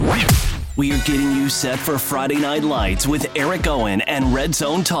We are getting you set for Friday Night Lights with Eric Owen and Red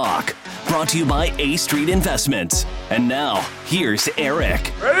Zone Talk. Brought to you by A Street Investments. And now, here's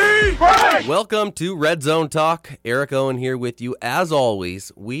Eric. Ready? Break! Welcome to Red Zone Talk. Eric Owen here with you. As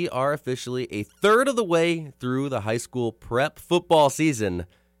always, we are officially a third of the way through the high school prep football season.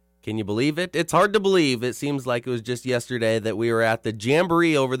 Can you believe it? It's hard to believe. It seems like it was just yesterday that we were at the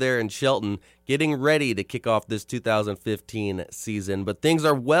Jamboree over there in Shelton getting ready to kick off this 2015 season. But things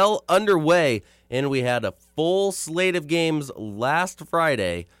are well underway, and we had a full slate of games last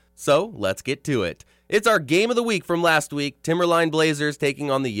Friday. So let's get to it. It's our game of the week from last week. Timberline Blazers taking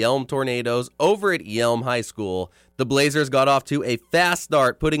on the Yelm Tornadoes over at Yelm High School. The Blazers got off to a fast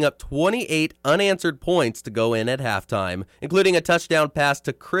start, putting up 28 unanswered points to go in at halftime, including a touchdown pass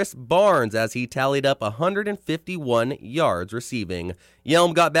to Chris Barnes as he tallied up 151 yards receiving.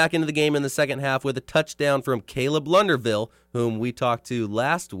 Yelm got back into the game in the second half with a touchdown from Caleb Lunderville, whom we talked to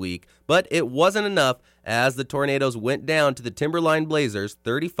last week, but it wasn't enough as the Tornadoes went down to the Timberline Blazers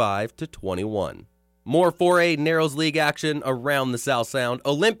 35-21. More 4A Narrows League action around the South Sound.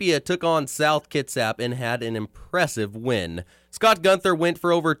 Olympia took on South Kitsap and had an impressive win. Scott Gunther went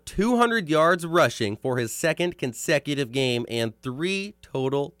for over 200 yards rushing for his second consecutive game and 3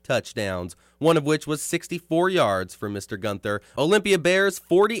 total touchdowns, one of which was 64 yards for Mr. Gunther. Olympia Bears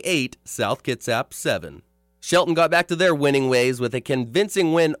 48, South Kitsap 7. Shelton got back to their winning ways with a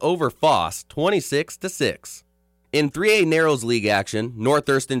convincing win over Foss, 26-6. In 3A Narrows League action, North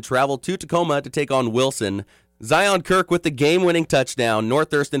Thurston traveled to Tacoma to take on Wilson. Zion Kirk with the game-winning touchdown,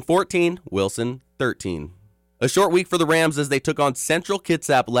 North Thurston 14, Wilson 13. A short week for the Rams as they took on Central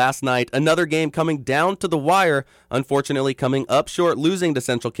Kitsap last night, another game coming down to the wire, unfortunately coming up short, losing to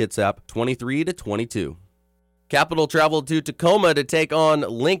Central Kitsap 23-22. Capital traveled to Tacoma to take on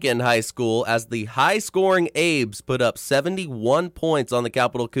Lincoln High School as the high-scoring Abes put up 71 points on the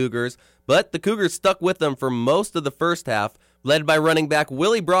Capital Cougars, but the Cougars stuck with them for most of the first half, led by running back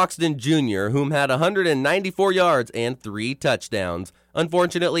Willie Broxton Jr., whom had 194 yards and 3 touchdowns.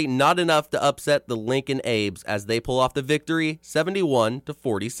 Unfortunately, not enough to upset the Lincoln Abes as they pull off the victory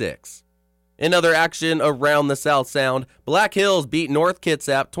 71-46. In other action around the South Sound, Black Hills beat North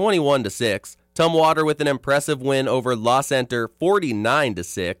Kitsap 21-6. Tumwater with an impressive win over La Center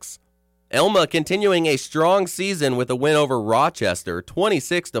 49-6. Elma continuing a strong season with a win over Rochester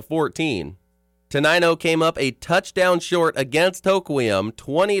 26-14. Tenino came up a touchdown short against Hoquiam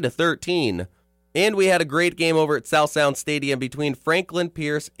 20-13. And we had a great game over at South Sound Stadium between Franklin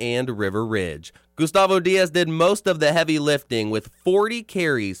Pierce and River Ridge. Gustavo Diaz did most of the heavy lifting with 40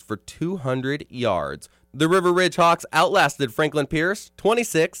 carries for 200 yards. The River Ridge Hawks outlasted Franklin Pierce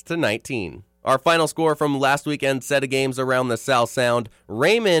 26-19. Our final score from last weekend's set of games around the South Sound,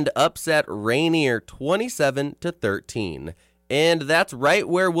 Raymond upset Rainier 27-13. And that's right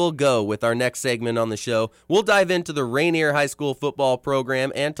where we'll go with our next segment on the show. We'll dive into the Rainier High School football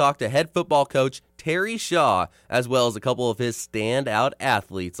program and talk to head football coach Terry Shaw, as well as a couple of his standout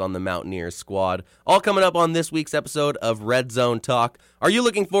athletes on the Mountaineers squad. All coming up on this week's episode of Red Zone Talk. Are you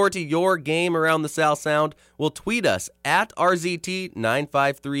looking forward to your game around the South Sound? Well, tweet us at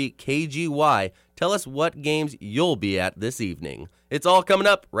RZT953KGY. Tell us what games you'll be at this evening. It's all coming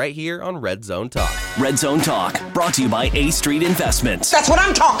up right here on Red Zone Talk. Red Zone Talk, brought to you by A Street Investments. That's what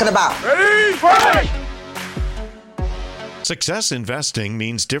I'm talking about. Ready? Break! Success investing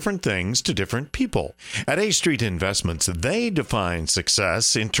means different things to different people. At A Street Investments, they define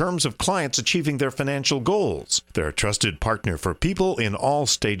success in terms of clients achieving their financial goals. They're a trusted partner for people in all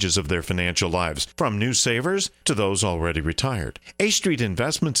stages of their financial lives, from new savers to those already retired. A Street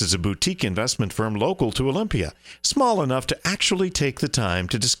Investments is a boutique investment firm local to Olympia, small enough to actually take the time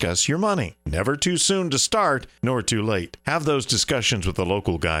to discuss your money. Never too soon to start, nor too late. Have those discussions with the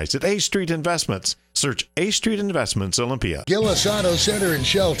local guys at A Street Investments. Search A Street Investments Olympia. Gillis Auto Center in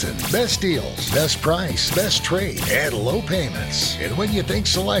Shelton. Best deals, best price, best trade, and low payments. And when you think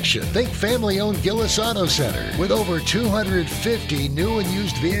selection, think family-owned Gillis Auto Center with over 250 new and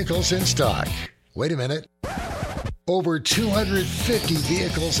used vehicles in stock. Wait a minute. Over 250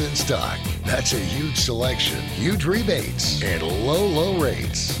 vehicles in stock. That's a huge selection, huge rebates, and low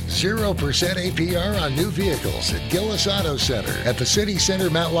rates. 0% APR on new vehicles at Gillis Auto Center at the City Center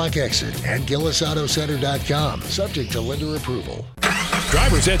Mount Lock exit and GillisAutoCenter.com. Subject to lender approval.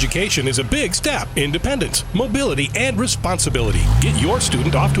 Driver's education is a big step. Independence, mobility, and responsibility. Get your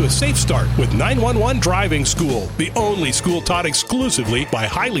student off to a safe start with 911 Driving School, the only school taught exclusively by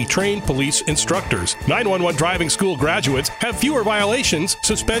highly trained police instructors. 911 Driving School graduates have fewer violations,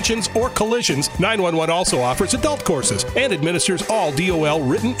 suspensions, or collisions. 911 also offers adult courses and administers all DOL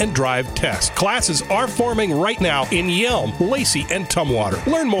written and drive tests. Classes are forming right now in Yelm, Lacey, and Tumwater.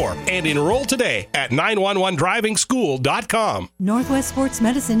 Learn more and enroll today at 911drivingschool.com. Northwest Sports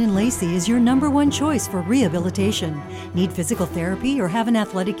Medicine in Lacey is your #1 choice for rehabilitation. Need physical therapy or have an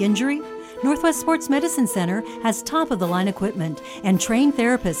athletic injury? Northwest Sports Medicine Center has top-of-the-line equipment and trained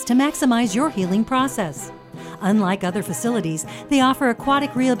therapists to maximize your healing process. Unlike other facilities, they offer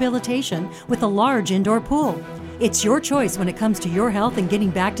aquatic rehabilitation with a large indoor pool. It's your choice when it comes to your health and getting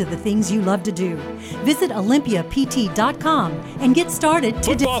back to the things you love to do. Visit OlympiaPT.com and get started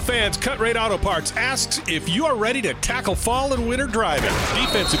today. Football fans, Cut Rate Auto Parts asks if you are ready to tackle fall and winter driving.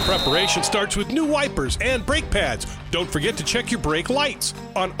 Defensive preparation starts with new wipers and brake pads. Don't forget to check your brake lights.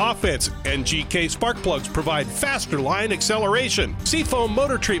 On offense, NGK spark plugs provide faster line acceleration. Seafoam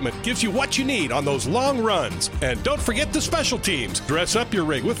motor treatment gives you what you need on those long runs. And don't forget the special teams. Dress up your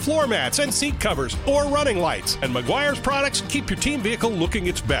rig with floor mats and seat covers or running lights. And McGuire's products keep your team vehicle looking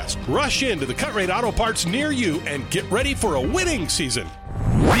its best. Rush into the Cut Rate Auto Parts near you and get ready for a winning season.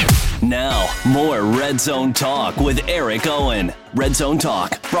 Now, more Red Zone Talk with Eric Owen. Red Zone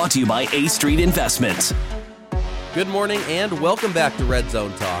Talk, brought to you by A Street Investments. Good morning and welcome back to Red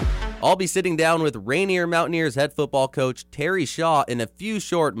Zone Talk. I'll be sitting down with Rainier Mountaineers head football coach Terry Shaw in a few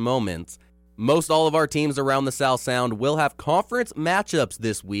short moments. Most all of our teams around the South Sound will have conference matchups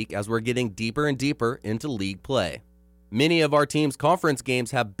this week as we're getting deeper and deeper into league play. Many of our team's conference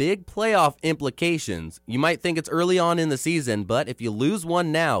games have big playoff implications. You might think it's early on in the season, but if you lose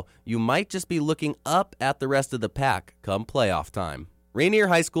one now, you might just be looking up at the rest of the pack come playoff time. Rainier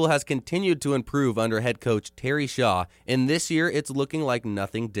High School has continued to improve under head coach Terry Shaw, and this year it's looking like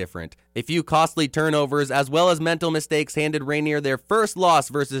nothing different. A few costly turnovers as well as mental mistakes handed Rainier their first loss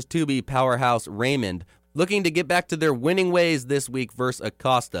versus 2B powerhouse Raymond. Looking to get back to their winning ways this week versus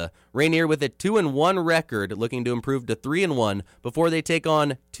Acosta. Rainier with a 2-1 record, looking to improve to 3-1 before they take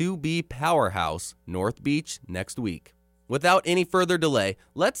on 2B powerhouse North Beach next week. Without any further delay,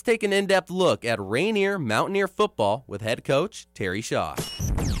 let's take an in-depth look at Rainier Mountaineer football with head coach Terry Shaw.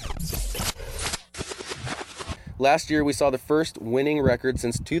 Last year, we saw the first winning record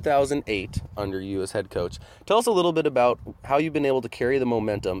since 2008 under you as head coach. Tell us a little bit about how you've been able to carry the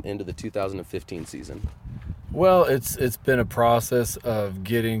momentum into the 2015 season. Well, it's been a process of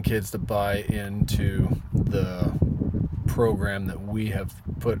getting kids to buy into the program that we have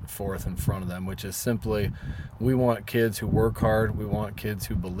put forth in front of them, which is simply we want kids who work hard, we want kids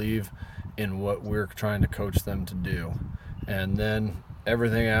who believe in what we're trying to coach them to do, and then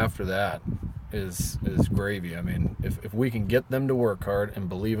everything after that is gravy. I mean, if we can get them to work hard and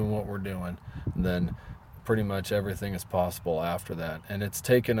believe in what we're doing, then pretty much everything is possible after that. And it's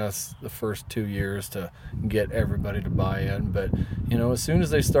taken us the first 2 years to get everybody to buy in, but as soon as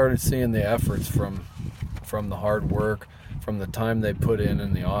they started seeing the efforts from the hard work, from the time they put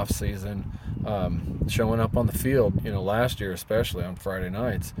in the off season, showing up on the field, last year especially on Friday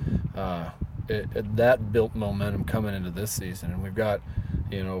nights, that built momentum coming into this season. And we've got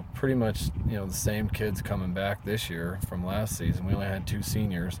pretty much the same kids coming back this year from last season. We only had 2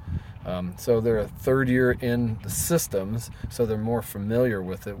 seniors, so they're a third year in the systems, so they're more familiar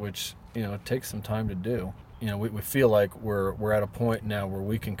with it, which it takes some time to do. We feel like we're at a point now where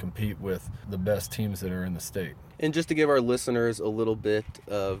we can compete with the best teams that are in the state. And just to give our listeners a little bit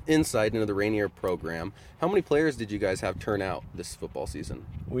of insight into the Rainier program, how many players did you guys have turn out this football season?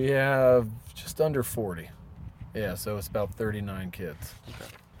 We have just under 40. Yeah, so it's about 39 kids. Okay.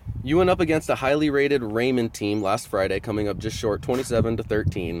 You went up against a highly rated Raymond team last Friday, coming up just short,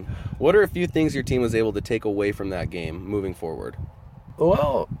 27-13. What are a few things your team was able to take away from that game moving forward?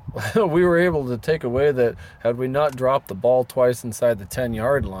 Well, we were able to take away that had we not dropped the ball twice inside the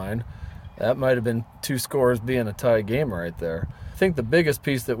 10-yard line, that might have been 2 scores being a tie game right there. I think the biggest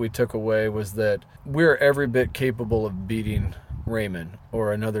piece that we took away was that we're every bit capable of beating Raymond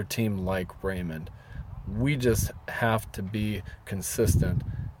or another team like Raymond. We just have to be consistent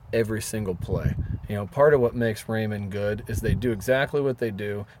every single play. Part of what makes Raymond good is they do exactly what they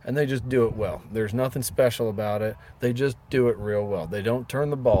do, and they just do it well. There's nothing special about it. They just do it real well. They don't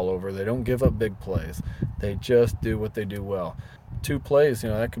turn the ball over. They don't give up big plays. They just do what they do well. 2 plays,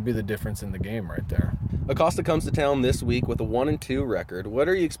 that could be the difference in the game right there. Acosta comes to town this week with a 1-2 record. What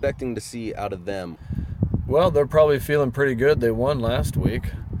are you expecting to see out of them? Well, they're probably feeling pretty good. They won last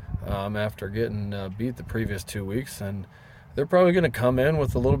week after getting beat the previous 2 weeks, and they're probably going to come in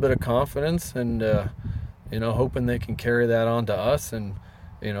with a little bit of confidence and, hoping they can carry that on to us. And,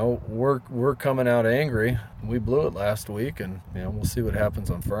 we're coming out angry. We blew it last week, and, we'll see what happens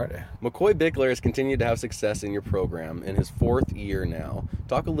on Friday. McKoy Bichler has continued to have success in your program in his 4th year now.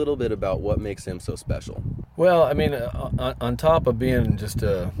 Talk a little bit about what makes him so special. Well, on top of being just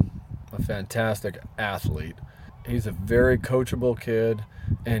a fantastic athlete, he's a very coachable kid,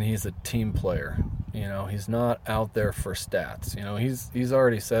 and he's a team player. He's not out there for stats. He's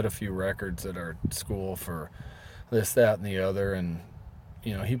already set a few records at our school for this, that, and the other, and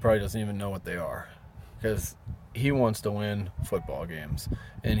he probably doesn't even know what they are, because he wants to win football games.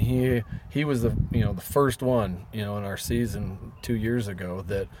 And he was the first one in our season 2 years ago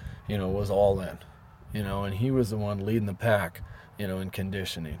that was all in, and he was the one leading the pack in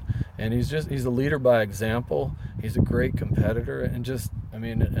conditioning. And he's a leader by example. He's a great competitor, and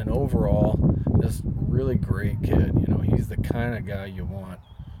an overall just really great kid. He's the kind of guy you want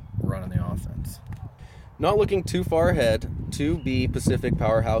running the offense. Not looking too far ahead, 2B Pacific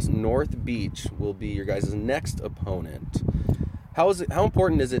powerhouse North Beach will be your guys' next opponent. How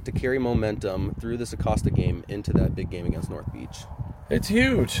important is it to carry momentum through this Acosta game into that big game against North Beach? It's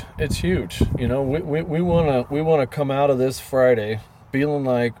huge. We want to come out of this Friday feeling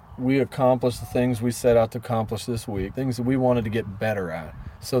like we accomplished the things we set out to accomplish this week, things that we wanted to get better at,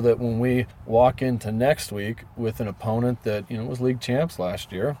 so that when we walk into next week with an opponent that was league champs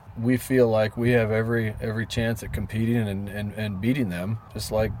last year, we feel like we have every chance at competing and beating them, just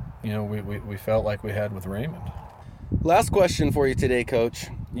like we felt like we had with Raymond. Last question for you today, Coach.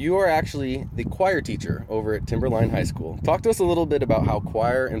 You are actually the choir teacher over at Timberline High School. Talk to us a little bit about how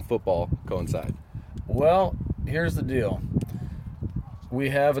choir and football coincide. Well, here's the deal.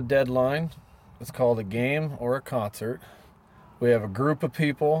 We have a deadline. It's called a game or a concert. We have a group of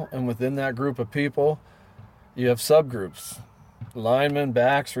people, and within that group of people, you have subgroups. Linemen,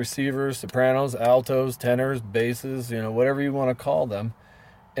 backs, receivers, sopranos, altos, tenors, basses, whatever you want to call them.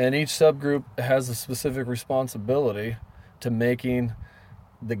 And each subgroup has a specific responsibility to making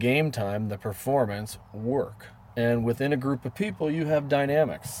the game time, the performance, work. And within a group of people, you have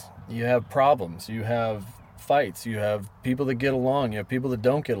dynamics. You have problems. You have fights. You have people that get along. You have people that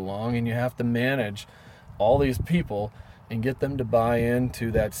don't get along. And you have to manage all these people and get them to buy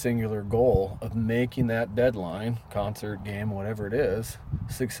into that singular goal of making that deadline, concert, game, whatever it is,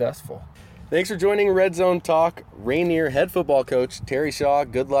 successful. Thanks for joining Red Zone Talk. Rainier head football coach Terry Shaw,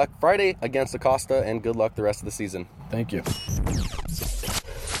 good luck Friday against Acosta, and good luck the rest of the season. Thank you.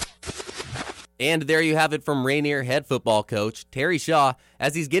 And there you have it from Rainier head football coach Terry Shaw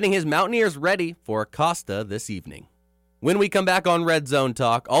as he's getting his Mountaineers ready for Acosta this evening. When we come back on Red Zone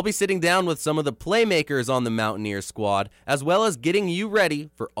Talk, I'll be sitting down with some of the playmakers on the Mountaineers squad, as well as getting you ready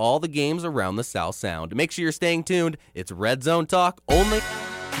for all the games around the South Sound. Make sure you're staying tuned. It's Red Zone Talk only.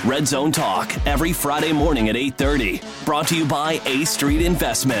 Red Zone Talk every Friday morning at 8:30. Brought to you by A Street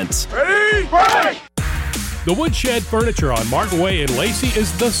Investments. Ready, break! The Woodshed Furniture on Martin Way in Lacey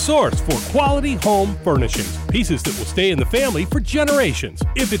is the source for quality home furnishings. Pieces that will stay in the family for generations.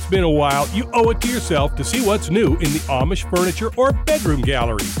 If it's been a while, you owe it to yourself to see what's new in the Amish furniture or bedroom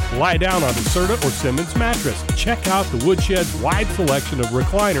galleries. Lie down on a Serta or Simmons mattress. Check out the Woodshed's wide selection of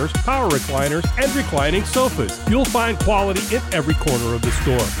recliners, power recliners, and reclining sofas. You'll find quality in every corner of the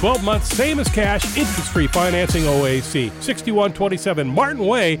store. 12 months, same as cash, interest-free financing OAC. 6127 Martin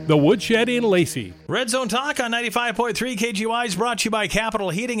Way, the Woodshed in Lacey. Red Zone Talk on 95.3 KGY is brought to you by Capital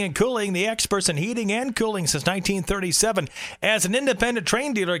Heating and Cooling, the experts in heating and cooling since 1937. As an independent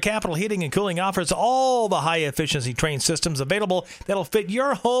Trane dealer, Capital Heating and Cooling offers all the high-efficiency Trane systems available that'll fit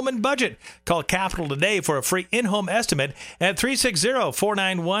your home and budget. Call Capital today for a free in-home estimate at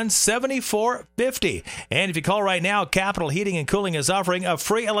 360-491-7450. And if you call right now, Capital Heating and Cooling is offering a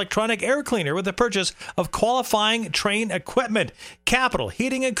free electronic air cleaner with the purchase of qualifying Trane equipment. Capital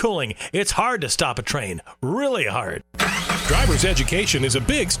Heating and Cooling. It's hard to stop a train. Really hard. Driver's education is a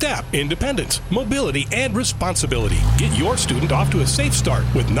big step. Independence, mobility, and responsibility. Get your student off to a safe start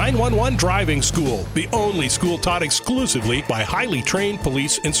with 911 Driving School, the only school taught exclusively by highly trained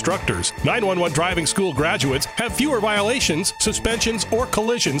police instructors. 911 Driving School graduates have fewer violations, suspensions, or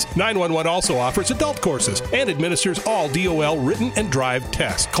collisions. 911 also offers adult courses and administers all DOL written and drive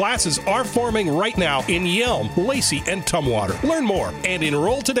tests. Classes are forming right now in Yelm, Lacey, and Tumwater. Learn more and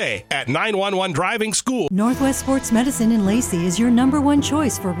enroll today at 911 Driving School. Northwest Sports Medicine in Lacey is your #1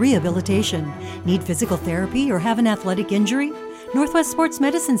 choice for rehabilitation. Need physical therapy or have an athletic injury? Northwest Sports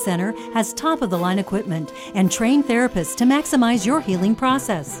Medicine Center has top-of-the-line equipment and trained therapists to maximize your healing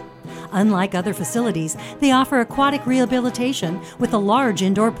process. Unlike other facilities, they offer aquatic rehabilitation with a large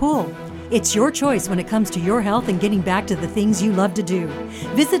indoor pool. It's your choice when it comes to your health and getting back to the things you love to do.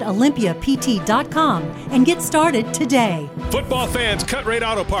 Visit OlympiaPT.com and get started today. Football fans, Cut Rate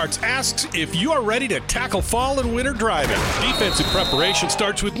Auto Parts asks if you are ready to tackle fall and winter driving. Defensive preparation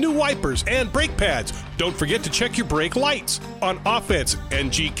starts with new wipers and brake pads. Don't forget to check your brake lights. On offense,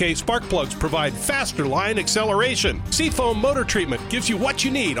 NGK spark plugs provide faster line acceleration. Seafoam motor treatment gives you what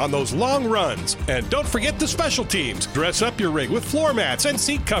you need on those long runs. And don't forget the special teams. Dress up your rig with floor mats and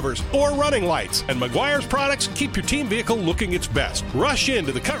seat covers or running lights. And McGuire's products keep your team vehicle looking its best. Rush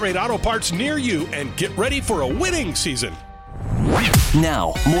into the Cut Rate Auto Parts near you and get ready for a winning season.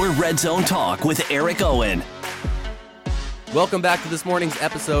 Now, more Red Zone Talk with Eric Owen. Welcome back to this morning's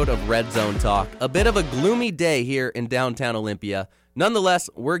episode of Red Zone Talk. A bit of a gloomy day here in downtown Olympia. Nonetheless,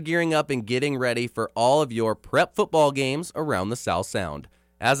 we're gearing up and getting ready for all of your prep football games around the South Sound.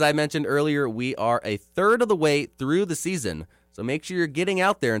 As I mentioned earlier, we are a third of the way through the season, so make sure you're getting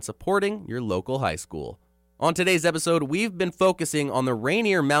out there and supporting your local high school. On today's episode, we've been focusing on the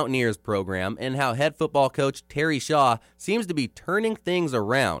Rainier Mountaineers program and how head football coach Terry Shaw seems to be turning things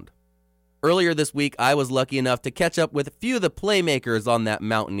around. Earlier this week, I was lucky enough to catch up with a few of the playmakers on that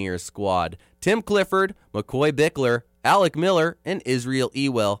Mountaineers squad. Tim Clifford, McKoy Bichler, Alec Miller, and Israel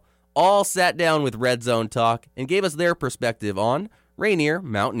Elwell all sat down with Red Zone Talk and gave us their perspective on Rainier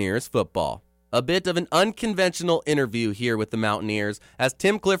Mountaineers football. A bit of an unconventional interview here with the Mountaineers as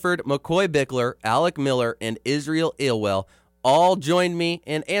Tim Clifford, McKoy Bichler, Alec Miller, and Israel Elwell all joined me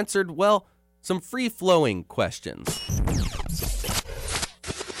and answered, well, some free-flowing questions.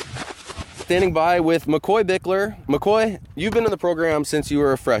 Standing by with McKoy Bichler. McKoy, you've been in the program since you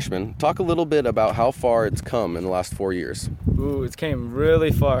were a freshman. Talk a little bit about how far it's come in the last 4 years. Ooh, it's came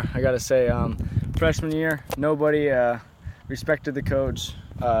really far, I gotta say. Freshman year, nobody respected the coach.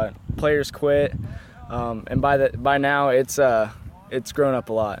 Players quit, and by now it's grown up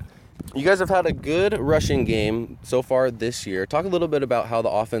a lot. You guys have had a good rushing game so far this year. Talk a little bit about how the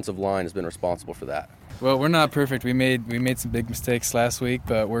offensive line has been responsible for that. Well, we're not perfect. We made some big mistakes last week,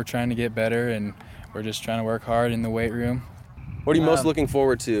 but we're trying to get better, and we're just trying to work hard in the weight room. What are you most looking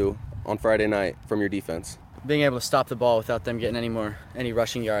forward to on Friday night from your defense? Being able to stop the ball without them getting any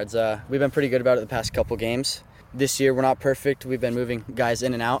rushing yards. We've been pretty good about it the past couple games. This year we're not perfect. We've been moving guys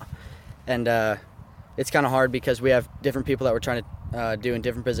in and out, and it's kind of hard because we have different people that we're trying to do in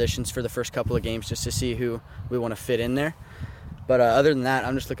different positions for the first couple of games just to see who we want to fit in there. But other than that,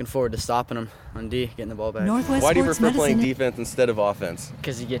 I'm just looking forward to stopping them on D, getting the ball back. Why do you prefer playing defense instead of offense?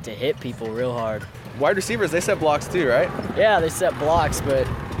 Because you get to hit people real hard. Wide receivers, they set blocks too, right? Yeah, they set blocks, but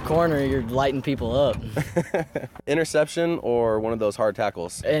corner, you're lighting people up. Interception or one of those hard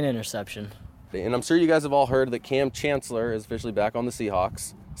tackles? An interception. And I'm sure you guys have all heard that Cam Chancellor is officially back on the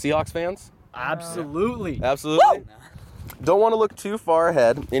Seahawks. Seahawks fans? Absolutely. Absolutely. Woo! Don't want to look too far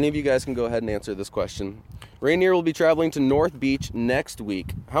ahead. Any of you guys can go ahead and answer this question. Rainier will be traveling to North Beach next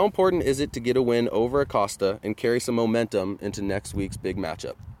week. How important is it to get a win over Acosta and carry some momentum into next week's big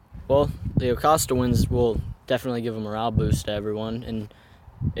matchup? Well, the Acosta wins will definitely give a morale boost to everyone, and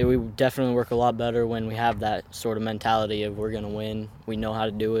we definitely work a lot better when we have that sort of mentality of we're going to win, we know how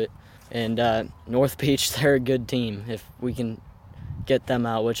to do it. And North Beach, they're a good team. If we can get them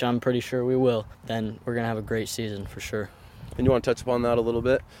out, which I'm pretty sure we will, then we're going to have a great season for sure. And you want to touch upon that a little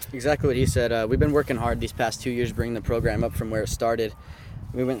bit? Exactly what he said. We've been working hard these past 2 years, bringing the program up from where it started.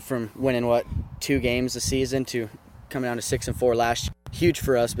 We went from winning, 2 games a season to coming down to 6-4 last year. Huge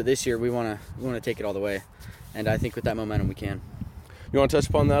for us, but this year we want to take it all the way. And I think with that momentum we can. You want to touch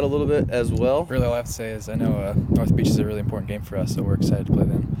upon that a little bit as well? Really, all I have to say is I know North Beach is a really important game for us, so we're excited to play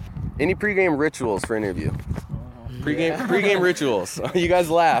them. Any pregame rituals for any of you? Pregame rituals. You guys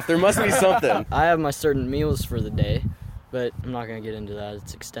laugh. There must be something. I have my certain meals for the day, but I'm not going to get into that.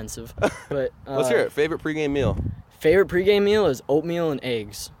 It's extensive. But let's hear it. Favorite pregame meal? Favorite pregame meal is oatmeal and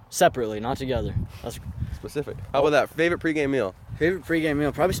eggs. Separately, not together. That's specific. How about that? Favorite pregame meal? Favorite pregame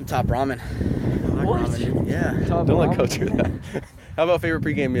meal? Probably some top ramen. What? Ramen. Yeah. Don't let Coach hear that. How about favorite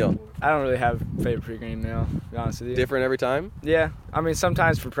pregame meal? I don't really have a favorite pregame meal, to be honest with you. Different every time? Yeah. I mean,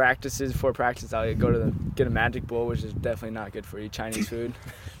 sometimes before practice, I'll go to get a Magic Bowl, which is definitely not good for you, Chinese food.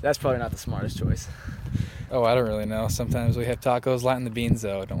 That's probably not the smartest choice. Oh, I don't really know. Sometimes we have tacos, light in the beans,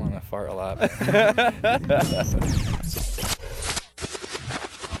 though. I don't want to fart a lot.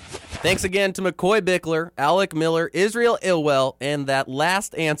 Thanks again to McKoy Bichler, Alec Miller, Israel Elwell, and that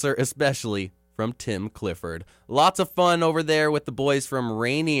last answer especially from Tim Clifford. Lots of fun over there with the boys from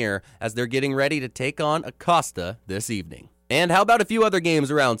Rainier as they're getting ready to take on Acosta this evening. And how about a few other games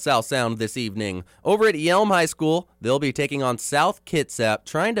around South Sound this evening? Over at Yelm High School, they'll be taking on South Kitsap,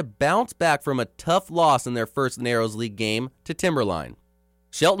 trying to bounce back from a tough loss in their first Narrows League game to Timberline.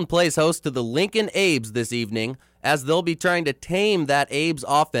 Shelton plays host to the Lincoln Abes this evening, as they'll be trying to tame that Abes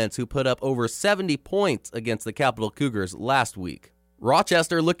offense who put up over 70 points against the Capital Cougars last week.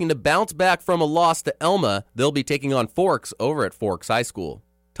 Rochester looking to bounce back from a loss to Elma. They'll be taking on Forks over at Forks High School.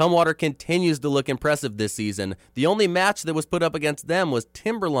 Tumwater continues to look impressive this season. The only match that was put up against them was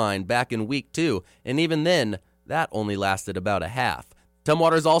Timberline back in week 2, and even then, that only lasted about a half.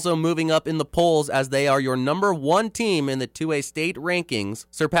 Tumwater is also moving up in the polls as they are your number 1 team in the 2A state rankings,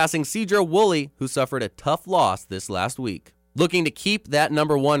 surpassing Cedro Woolley, who suffered a tough loss this last week. Looking to keep that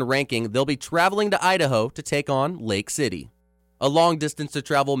number 1 ranking, they'll be traveling to Idaho to take on Lake City. A long distance to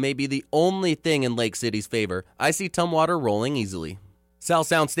travel may be the only thing in Lake City's favor. I see Tumwater rolling easily. South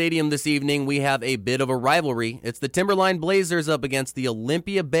Sound Stadium this evening, we have a bit of a rivalry. It's the Timberline Blazers up against the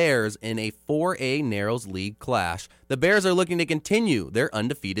Olympia Bears in a 4A Narrows League clash. The Bears are looking to continue their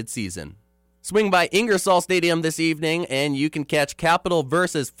undefeated season. Swing by Ingersoll Stadium this evening, and you can catch Capital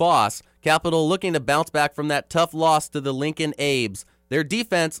versus Foss. Capital looking to bounce back from that tough loss to the Lincoln Abes. Their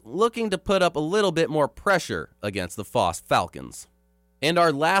defense looking to put up a little bit more pressure against the Foss Falcons. And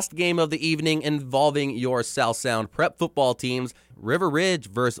our last game of the evening involving your South Sound prep football teams, River Ridge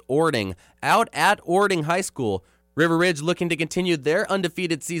versus Ording, out at Ording High School. River Ridge looking to continue their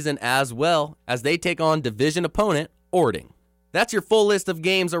undefeated season as well as they take on division opponent Ording. That's your full list of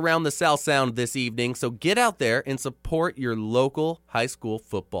games around the South Sound this evening, so get out there and support your local high school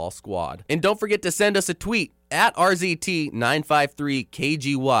football squad. And don't forget to send us a tweet at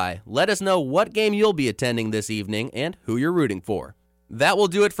RZT953KGY. Let us know what game you'll be attending this evening and who you're rooting for. That will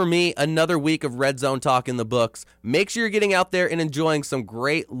do it for me. Another week of Red Zone Talk in the books. Make sure you're getting out there and enjoying some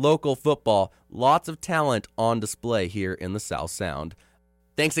great local football. Lots of talent on display here in the South Sound.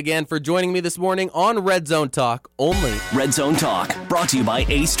 Thanks again for joining me this morning on Red Zone Talk, only Red Zone Talk, brought to you by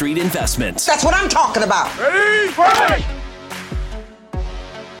A Street Investments. That's what I'm talking about. Ready, break!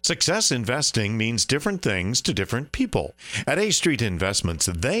 Success investing means different things to different people. At A Street Investments,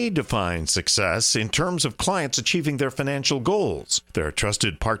 they define success in terms of clients achieving their financial goals. They're a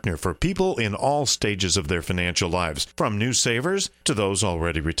trusted partner for people in all stages of their financial lives, from new savers to those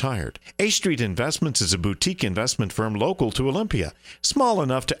already retired. A Street Investments is a boutique investment firm local to Olympia, small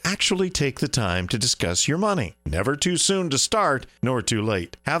enough to actually take the time to discuss your money. Never too soon to start, nor too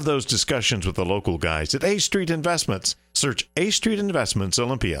late. Have those discussions with the local guys at A Street Investments. Search A Street Investments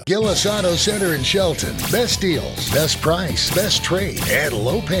Olympia. Gillis Auto Center in Shelton. Best deals, best price, best trade, and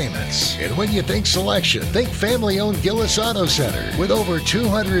low payments. And when you think selection, think family-owned Gillis Auto Center with over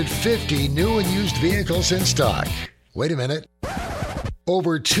 250 new and used vehicles in stock. Wait a minute.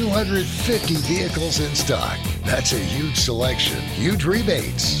 Over 250 vehicles in stock. That's a huge selection, huge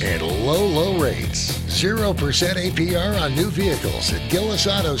rebates, and low rates. 0% APR on new vehicles at Gillis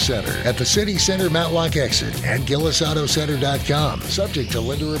Auto Center at the City Center Mount Lock exit and GillisAutoCenter.com. Subject to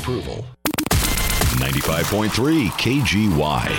lender approval. 95.3 KGY.